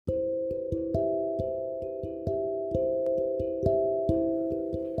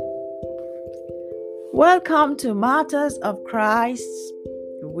Welcome to Martyrs of Christ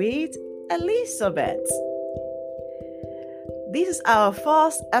with Elizabeth. This is our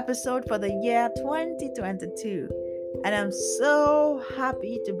first episode for the year 2022, and I'm so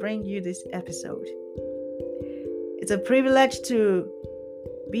happy to bring you this episode. It's a privilege to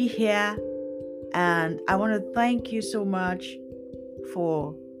be here, and I want to thank you so much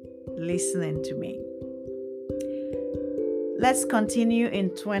for listening to me. Let's continue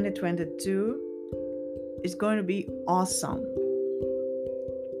in 2022. It's going to be awesome.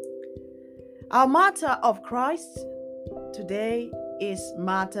 Our martyr of Christ today is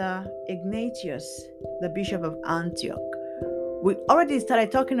Martyr Ignatius, the Bishop of Antioch. We already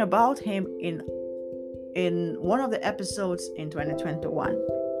started talking about him in one of the episodes in 2021.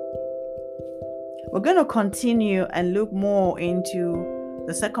 We're going to continue and look more into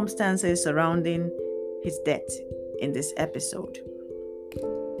the circumstances surrounding his death in this episode.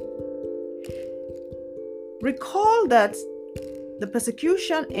 Recall that the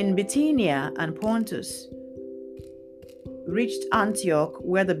persecution in Bithynia and Pontus reached Antioch,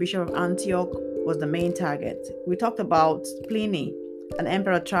 where the Bishop of Antioch was the main target. We talked about Pliny and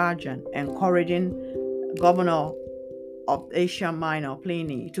Emperor Trajan encouraging governor of Asia Minor,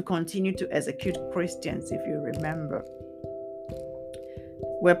 Pliny, to continue to execute Christians, if you remember,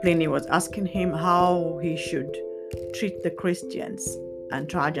 where Pliny was asking him how he should treat the Christians, and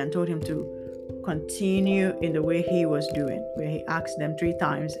Trajan told him to continue in the way he was doing, where he asked them 3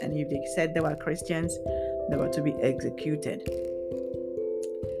 times, and if they said they were Christians, they were to be executed.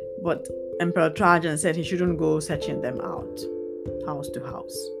 But Emperor Trajan said he shouldn't go searching them out, house to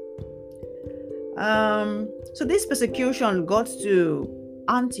house. So this persecution got to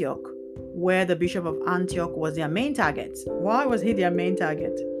Antioch, where the Bishop of Antioch was their main target. Why was he their main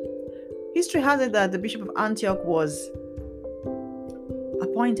target? History has it that the Bishop of Antioch was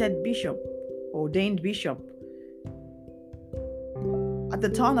appointed bishop, ordained bishop, at the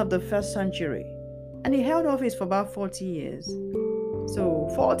turn of the 1st century, and he held office for about 40 years. So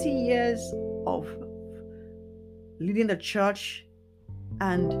 40 years of leading the church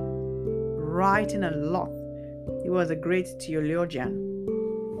and writing a lot. He was a great theologian,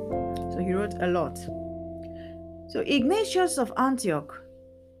 so he wrote a lot. So Ignatius of Antioch,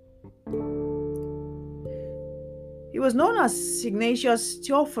 he was known as Ignatius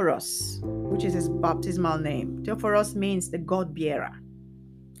Theophorus, which is his baptismal name. Theophorus means the God-bearer.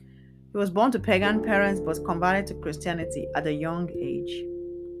 He was born to pagan parents but converted to Christianity at a young age.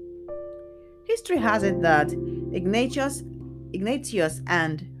 History has it that Ignatius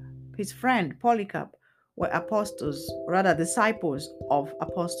and his friend Polycarp were disciples of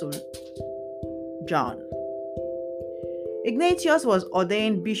Apostle John. Ignatius was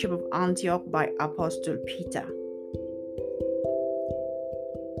ordained Bishop of Antioch by Apostle Peter.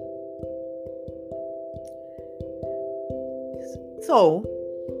 So,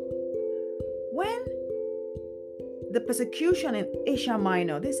 when the persecution in Asia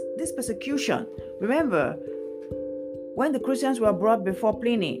Minor, this persecution, remember, when the Christians were brought before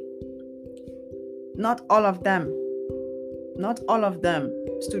Pliny, not all of them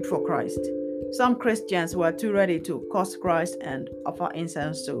stood for Christ. Some Christians were too ready to curse Christ and offer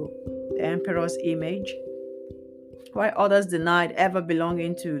incense to the emperor's image, while others denied ever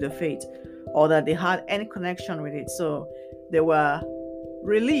belonging to the faith or that they had any connection with it. So they were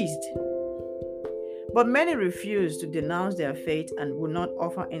released. But many refused to denounce their faith and would not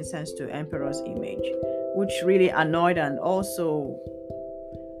offer incense to emperor's image, which really annoyed and also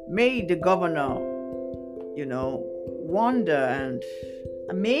made the governor, wonder and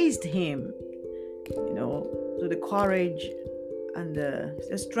amazed him, to the courage and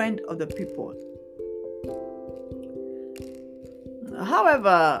the strength of the people.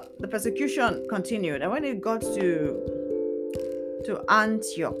 However, the persecution continued, and when it got to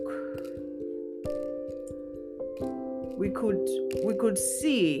Antioch, we could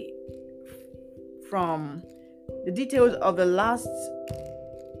see from the details of the last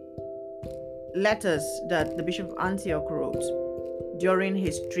letters that the Bishop of Antioch wrote during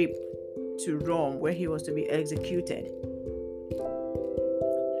his trip to Rome, where he was to be executed.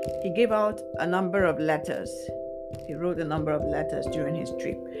 He gave out a number of letters. He wrote a number of letters during his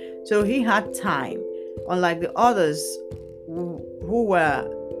trip. So he had time, unlike the others who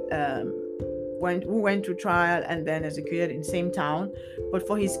went to trial and then executed in the same town. But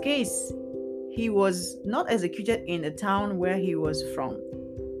for his case, he was not executed in the town where he was from.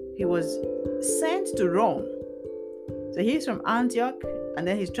 He was sent to Rome. So he's from Antioch, and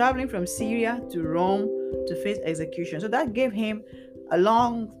then he's traveling from Syria to Rome to face execution. So that gave him a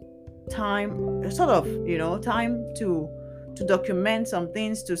long time, time to to document some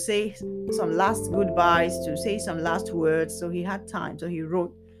things, to say some last goodbyes, to say some last words. So he had time. So he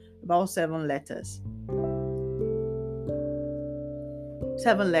wrote about 7 letters.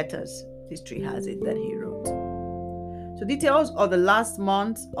 7 letters, history has it, that he wrote. So details of the last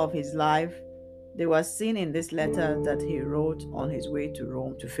month of his life, they were seen in this letter that he wrote on his way to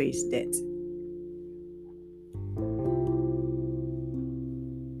Rome to face death.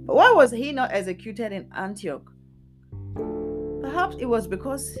 But why was he not executed in Antioch? Perhaps it was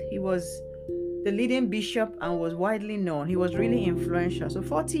because he was the leading bishop and was widely known. He was really influential. So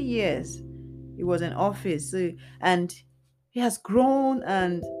 40 years he was in office, and he has grown.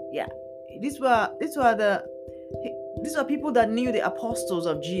 And yeah, these were people that knew the apostles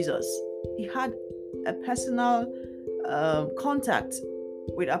of Jesus. He had a personal contact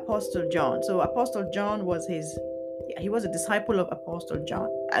with Apostle John. So Apostle John was he was a disciple of Apostle John,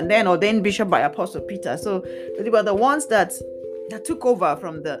 and then ordained bishop by Apostle Peter. So they were the ones that took over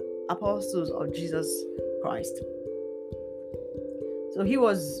from the apostles of Jesus Christ. So he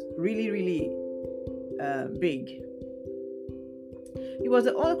was really, really big. He was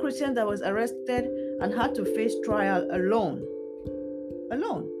the only Christian that was arrested and had to face trial alone.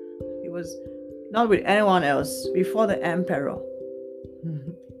 He was not with anyone else before the emperor.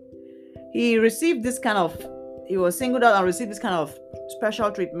 He was singled out and received this kind of special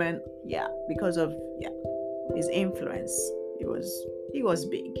treatment, because of his influence. He was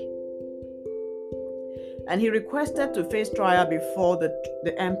big. And he requested to face trial before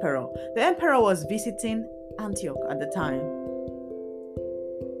the emperor. The emperor was visiting Antioch at the time.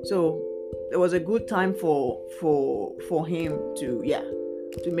 So it was a good time for him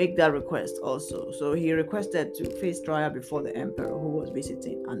to make that request also. So he requested to face trial before the emperor who was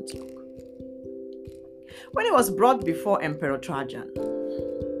visiting Antioch. When he was brought before Emperor Trajan,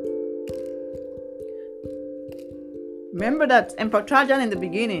 remember that Emperor Trajan in the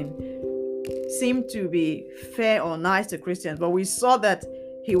beginning seemed to be fair or nice to Christians, but we saw that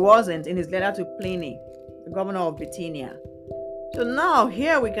he wasn't in his letter to Pliny, the governor of Bithynia. So now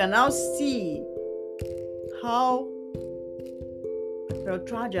here we can now see how Emperor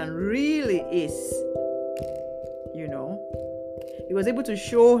Trajan really is. He was able to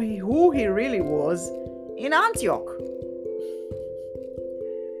show who he really was in Antioch.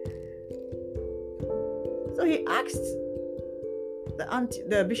 So he asked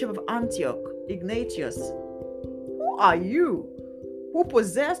the Bishop of Antioch, Ignatius, "Who are you, who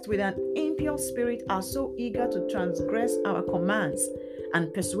possessed with an impure spirit are so eager to transgress our commands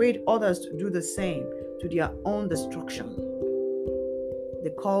and persuade others to do the same to their own destruction?"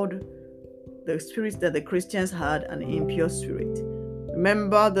 They called the spirits that the Christians had an impure spirit.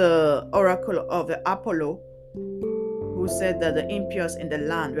 Remember the oracle of the Apollo, who said that the impures in the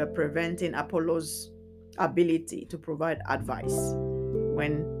land were preventing Apollo's ability to provide advice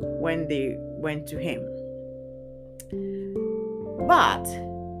when they went to him. But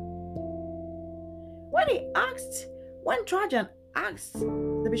when Trajan asked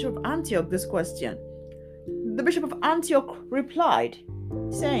the Bishop of Antioch this question, the Bishop of Antioch replied,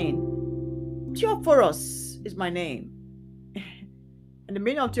 saying, "Theophorus is my name." And the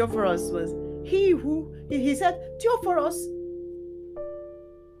meaning of Theophorus was he said, "Theophorus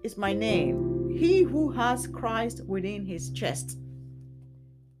is my name, he who has Christ within his chest."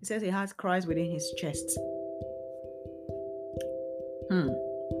 He says he has Christ within his chest.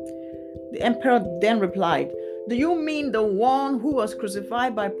 The emperor then replied, "Do you mean the one who was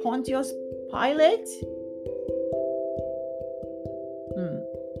crucified by Pontius Pilate?"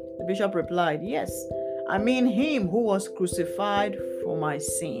 The bishop replied, "Yes, I mean him who was crucified for my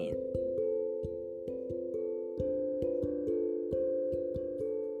sin."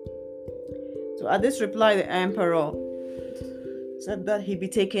 So at this reply, the emperor said that he be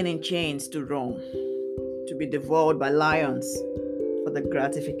taken in chains to Rome to be devoured by lions for the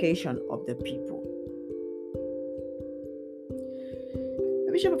gratification of the people.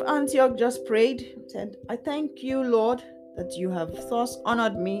 The Bishop of Antioch just prayed, said, "I thank you, Lord, that you have thus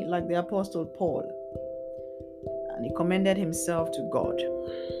honored me like the Apostle Paul." And he commended himself to God.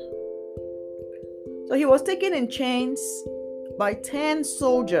 So he was taken in chains by 10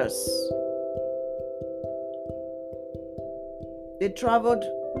 soldiers. They traveled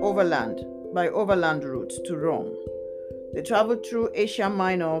by overland route to Rome. They traveled through Asia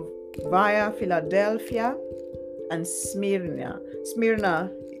Minor via Philadelphia and Smyrna.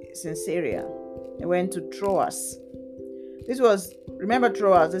 Smyrna is in Syria. They went to Troas. This was, remember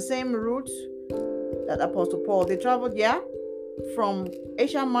Troas, the same route that Apostle Paul, they traveled, from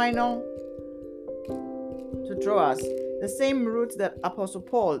Asia Minor to Troas, the same route that Apostle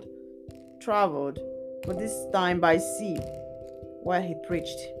Paul traveled, but this time by sea. while he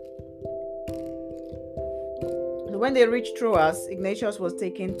preached. So when they reached Troas, Ignatius was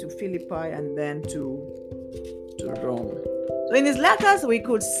taken to Philippi and then to Rome. So in his letters, we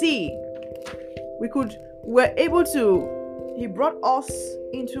were able to, he brought us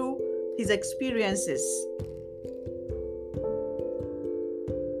into his experiences,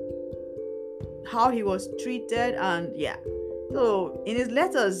 how he was treated, and so in his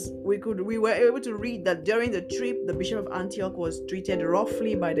letters we were able to read that during the trip the Bishop of Antioch was treated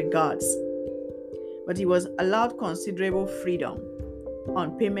roughly by the guards, but he was allowed considerable freedom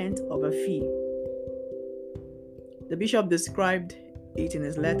on payment of a fee. The bishop described it in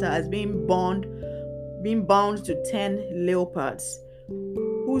his letter as being bound to 10 leopards,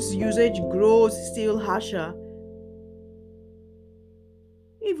 whose usage grows still harsher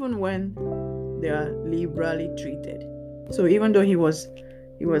even when they are liberally treated. So even though he was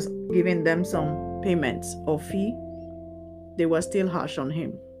giving them some payments or fee, they were still harsh on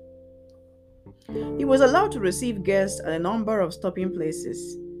him. He was allowed to receive guests at a number of stopping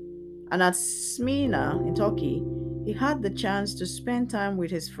places, and at Smyrna in Turkey, he had the chance to spend time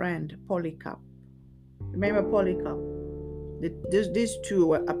with his friend Polycarp. Remember Polycarp? These two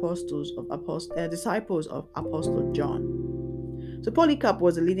were disciples of Apostle John. So Polycarp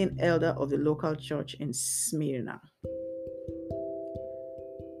was the leading elder of the local church in Smyrna.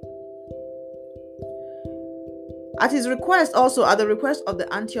 At the request of the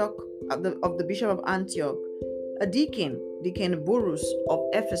Bishop of Antioch, a deacon Burrus of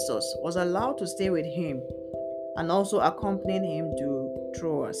Ephesus, was allowed to stay with him and also accompanied him to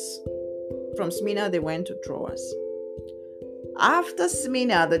Troas. From Smyrna, they went to Troas. After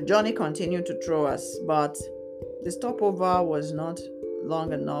Smyrna, the journey continued to Troas, but the stopover was not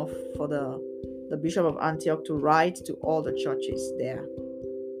long enough for the Bishop of Antioch to write to all the churches there.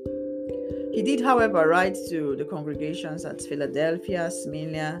 He did, however, write to the congregations at Philadelphia,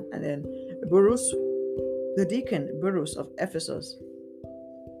 Smyrna, and then the deacon Burrus of Ephesus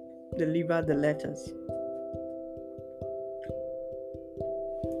delivered the letters.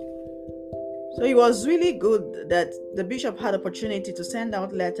 So it was really good that the bishop had opportunity to send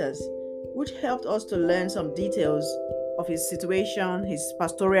out letters, which helped us to learn some details of his situation, his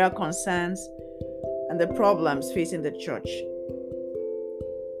pastoral concerns, and the problems facing the church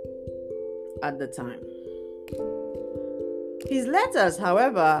at the time. His letters,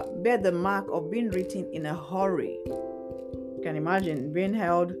 however, bear the mark of being written in a hurry. You can imagine being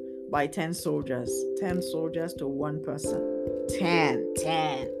held by 10 soldiers to one person. 10.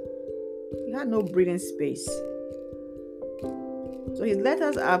 He had no breathing space. So his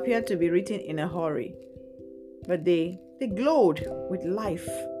letters appear to be written in a hurry, but they glowed with life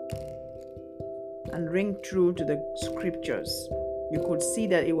and ring true to the scriptures. You could see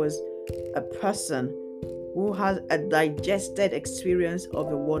that it was a person who has a digested experience of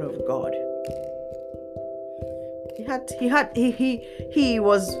the Word of God. He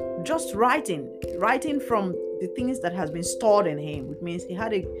was just writing from the things that has been stored in him, which means he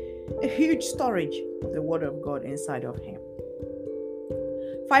had a huge storage of the Word of God inside of him.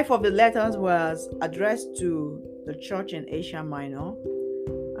 5 of the letters was addressed to the church in Asia Minor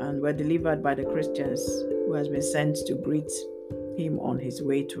and were delivered by the Christians who has been sent to greet him on his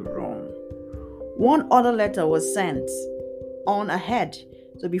way to Rome. One other letter was sent on ahead.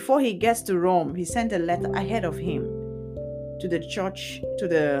 So before he gets to Rome, he sent a letter ahead of him to the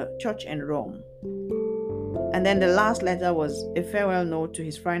church in Rome. And then the last letter was a farewell note to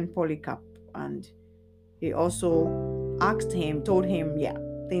his friend Polycarp, and he also told him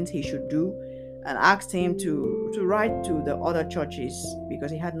things he should do, and asked him to write to the other churches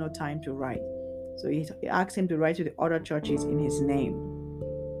because he had no time to write. So he asked him to write to the other churches in his name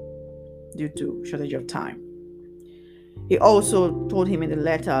due to shortage of time. He also told him in the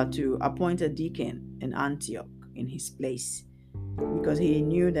letter to appoint a deacon in Antioch in his place, because he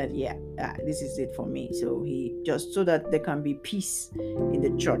knew that this is it for me. So so that there can be peace in the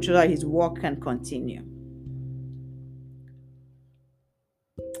church, so that his work can continue.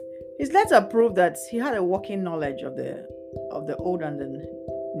 His letter proved that he had a working knowledge of the Old and the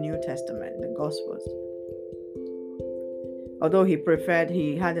New Testament, the Gospels. Although he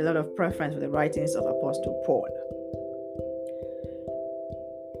had a lot of preference for the writings of Apostle Paul.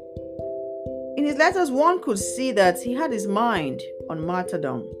 In his letters, one could see that he had his mind on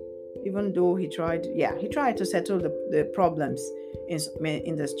martyrdom, even though he tried to settle the problems in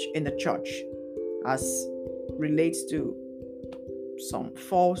the church as relates to some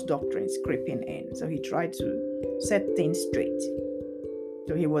false doctrines creeping in. So he tried to set things straight.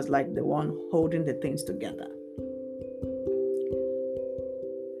 So he was like the one holding the things together.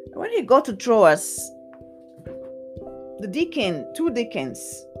 When he got to Troas, two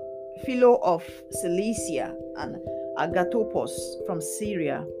deacons, Philo of Cilicia and Agathopus from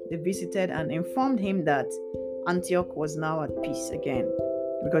Syria, they visited and informed him that Antioch was now at peace again.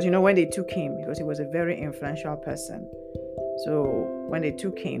 Because when they took him, because he was a very influential person, so when they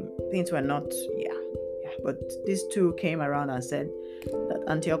took him, things were not, but these two came around and said that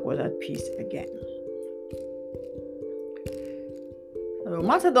Antioch was at peace again.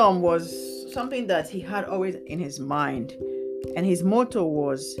 Martyrdom was something that he had always in his mind, and his motto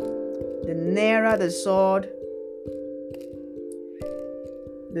was, the nearer the sword,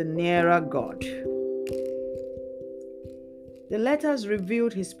 the nearer God. The letters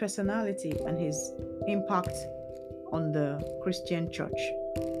revealed his personality and his impact on the Christian church.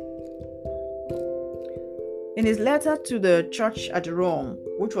 In his letter to the church at Rome,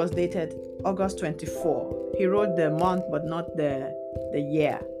 which was dated August 24, he wrote the month but not the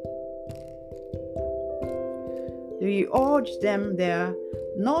year. He urged them there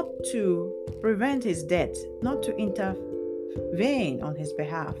not to prevent his death, not to intervene on his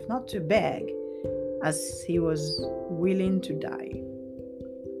behalf, not to beg, as he was willing to die.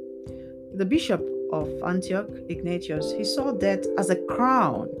 The Bishop of Antioch, Ignatius, he saw death as a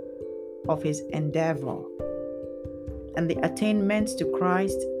crown of his endeavor and the attainment to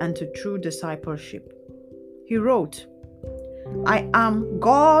Christ and to true discipleship. He wrote, I am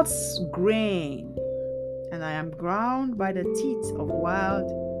God's grain, and I am ground by the teeth of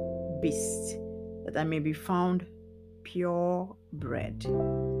wild beasts, that I may be found pure bread.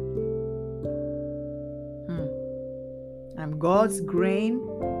 I am God's grain,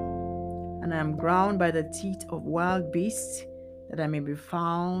 and I am ground by the teeth of wild beasts, that I may be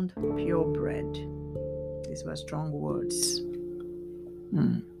found pure bread. These were strong words.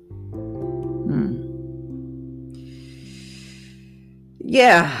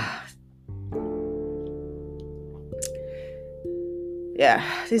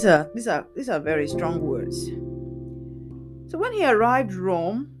 These are very strong words. So when he arrived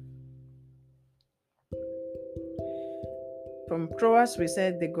Rome, from Troas, we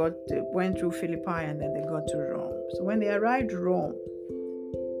said they went through Philippi and then they got to Rome. So when they arrived Rome,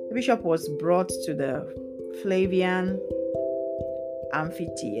 the bishop was brought to the Flavian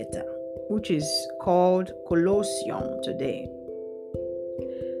Amphitheatre, which is called Colosseum today.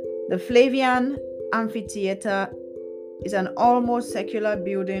 The Flavian Amphitheatre is an almost circular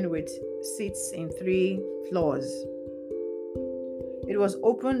building with seats in 3 floors. It was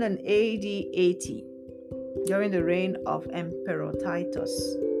opened in AD 80 during the reign of Emperor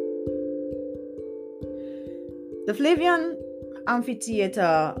Titus. The Flavian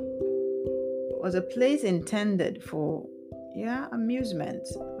Amphitheatre was a place intended for amusement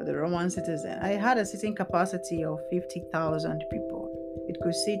for the Roman citizen. I had a seating capacity of 50,000 people. It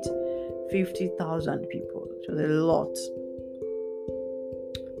could seat 50,000 people, so a lot.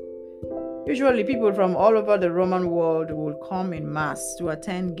 Usually people from all over the Roman world would come in mass to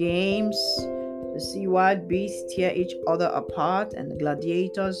attend games, to see wild beasts tear each other apart, and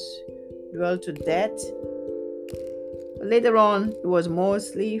gladiators duel to death. But later on, it was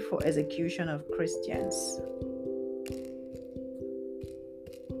mostly for execution of Christians.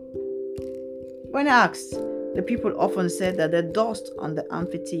 When asked, the people often said that the dust on the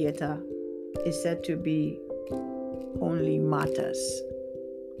amphitheater is said to be only martyrs.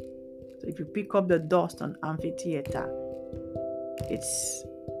 So if you pick up the dust on amphitheater, it's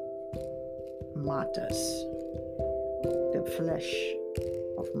martyrs, the flesh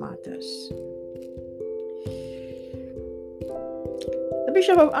of martyrs. The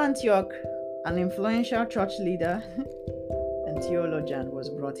Bishop of Antioch, an influential church leader and theologian, was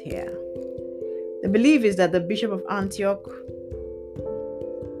brought here. The belief is that the Bishop of Antioch,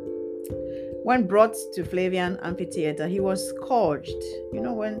 when brought to Flavian Amphitheatre, he was scourged. You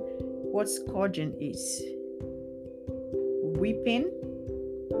know what scourging is? Whipping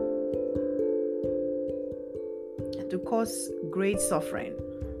to cause great suffering.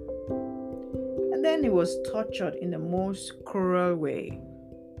 And then he was tortured in the most cruel way.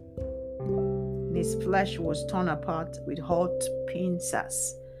 And his flesh was torn apart with hot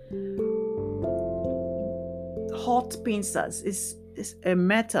pincers. Hot pincers is a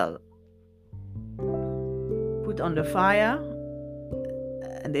metal put on the fire,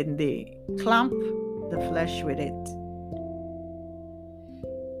 and then they clamp the flesh with it.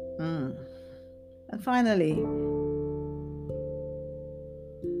 And finally,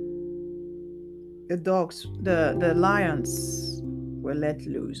 the lions were let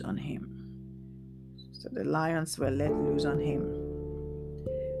loose on him. So the lions were let loose on him.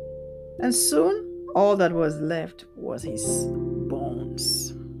 And soon, all that was left was his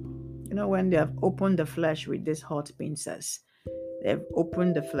bones. When they have opened the flesh with these hot pincers, they've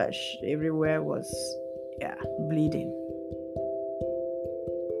opened the flesh. Everywhere was, bleeding.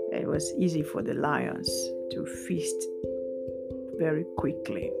 It was easy for the lions to feast very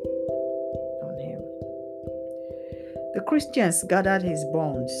quickly on him. The Christians gathered his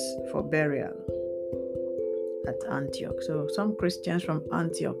bones for burial at Antioch. So some Christians from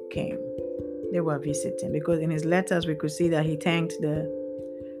Antioch came. They were visiting, because in his letters we could see that he thanked the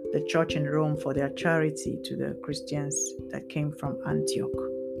church in Rome for their charity to the Christians that came from Antioch.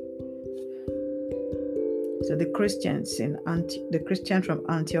 So the Christian from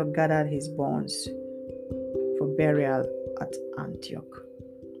Antioch gathered his bones for burial at Antioch.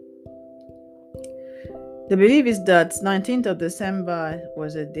 The belief is that 19th of December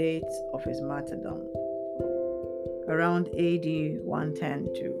was the date of his martyrdom, around AD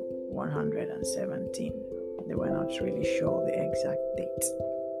 110 to 117. They were not really sure the exact date.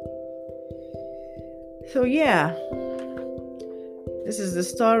 So this is the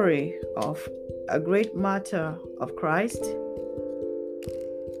story of a great martyr of Christ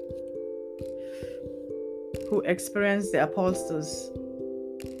who experienced the apostles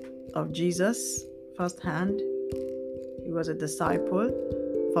of Jesus firsthand. He was a disciple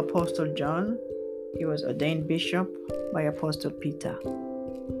of Apostle John. He was ordained bishop by Apostle Peter.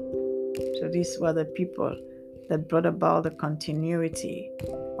 So these were the people that brought about the continuity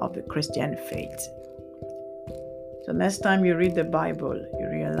of the Christian faith. So next time you read the Bible, you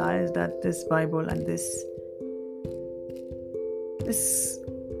realize that this Bible and this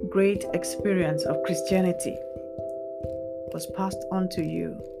great experience of Christianity was passed on to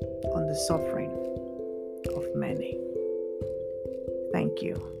you on the suffering of many. Thank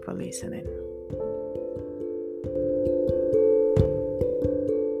you for listening.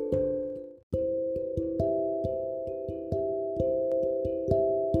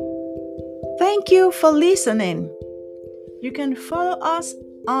 Thank you for listening. You can follow us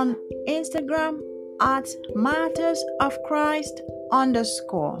on Instagram at martyrsofchrist_.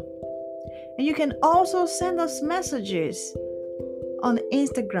 And you can also send us messages on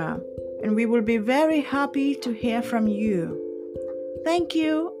Instagram, and we will be very happy to hear from you. Thank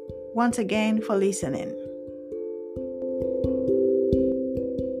you once again for listening.